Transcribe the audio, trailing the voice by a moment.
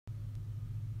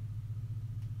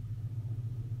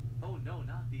Oh no,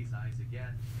 not these eyes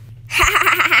again.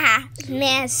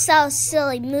 Man, so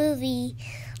silly movie.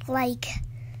 Like,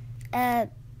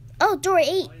 door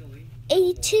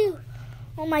 82.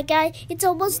 Oh my god, it's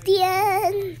almost the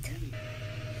end.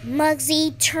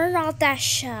 Muggsy, turn off that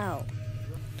show.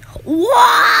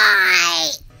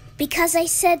 Why? Because I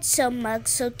said so,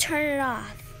 Muggs, so turn it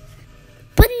off.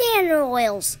 Banana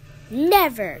oils,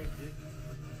 never.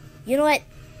 You know what?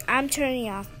 I'm turning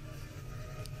off.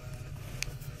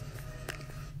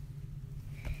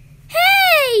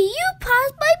 Hey, you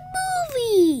paused my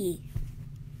movie.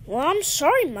 Well, I'm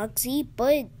sorry, Muggsy,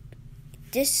 but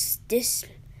this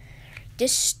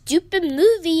stupid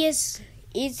movie is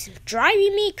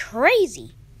driving me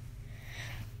crazy.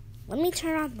 Let me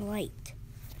turn on the light.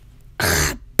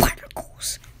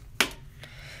 Particles.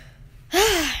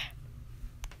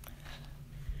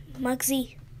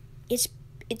 Muggsy,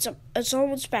 it's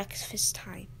almost breakfast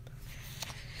time.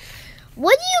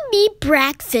 What do you mean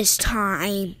breakfast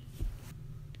time?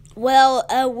 Well,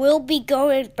 we'll be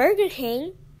going to Burger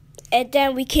King, and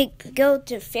then we could go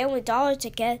to Family Dollar to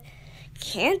get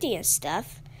candy and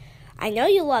stuff. I know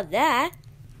you love that.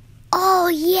 Oh,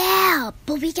 yeah,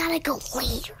 but we gotta go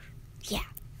later. Yeah.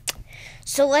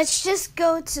 So let's just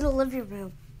go to the living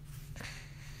room.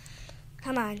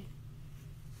 Come on.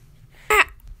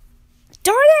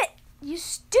 Darn it! You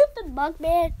stupid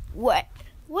mugman. What?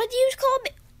 What do you call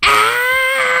me?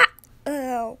 Ah!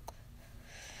 Oh.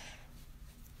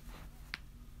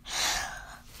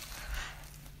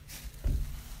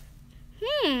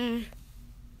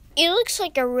 It looks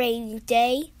like a rainy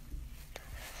day.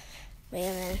 Wait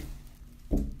a minute.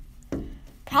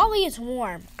 Probably it's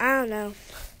warm. I don't know.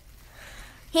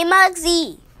 Hey,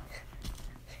 Muggsy.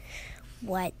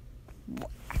 What?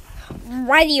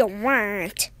 What do you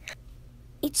want?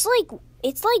 It's like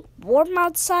warm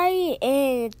outside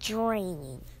and it's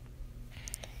raining.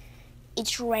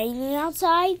 It's raining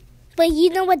outside, but you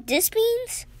know what this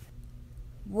means?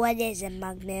 What is it,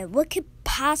 Mugman? What could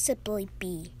possibly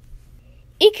be?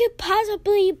 It could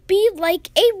possibly be like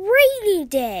a rainy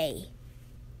day.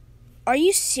 Are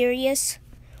you serious?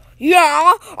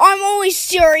 Yeah, I'm always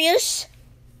serious.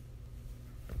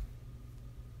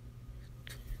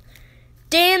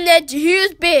 Damn that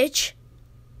huge bitch.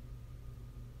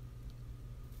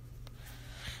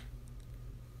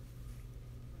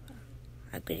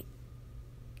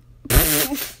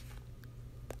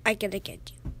 I'm gonna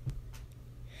get you.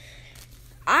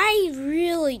 I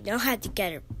really know how to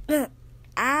get her.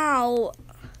 Ow.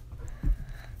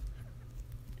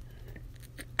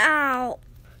 Ow.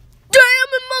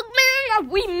 Damn it, Mugman!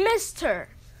 We missed her.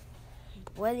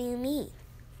 What do you mean?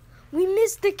 We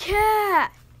missed the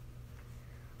cat.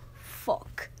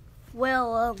 Fuck.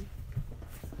 Well,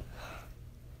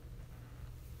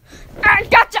 I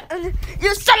gotcha!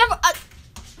 You son of a...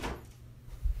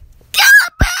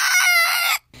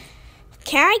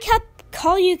 Can I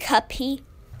call you Cuppy?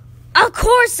 Of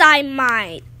course I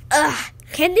might.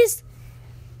 Can this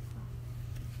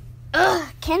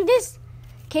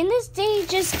day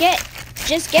just get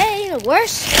any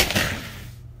worse?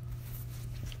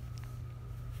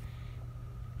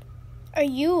 Are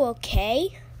you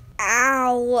okay?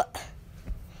 Ow.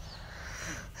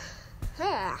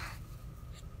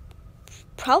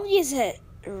 Probably is a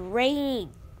rainy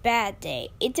bad day.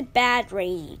 It's a bad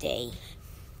rainy day.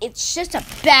 It's just a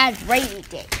bad rainy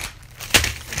day.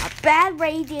 A bad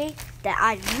rainy day that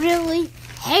I really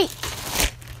hate.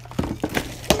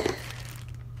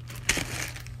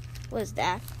 What's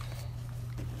that?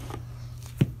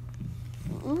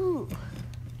 Ooh.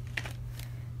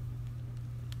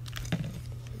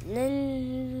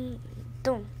 Then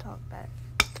don't talk about it.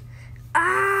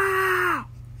 Ah!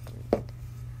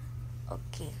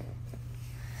 Okay.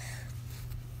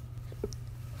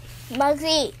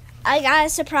 Muggsy, I got a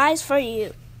surprise for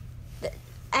you.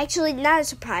 Actually, not a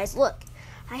surprise. Look,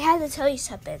 I had to tell you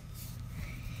something.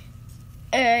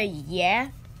 Yeah?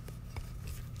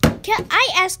 Can I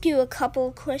ask you a couple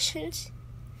of questions?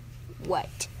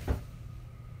 What?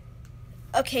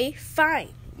 Okay,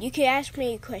 fine. You can ask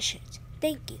me questions.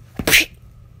 Thank you.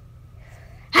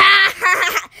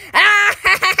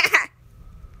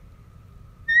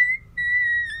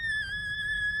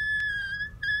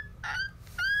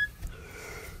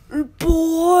 Boy.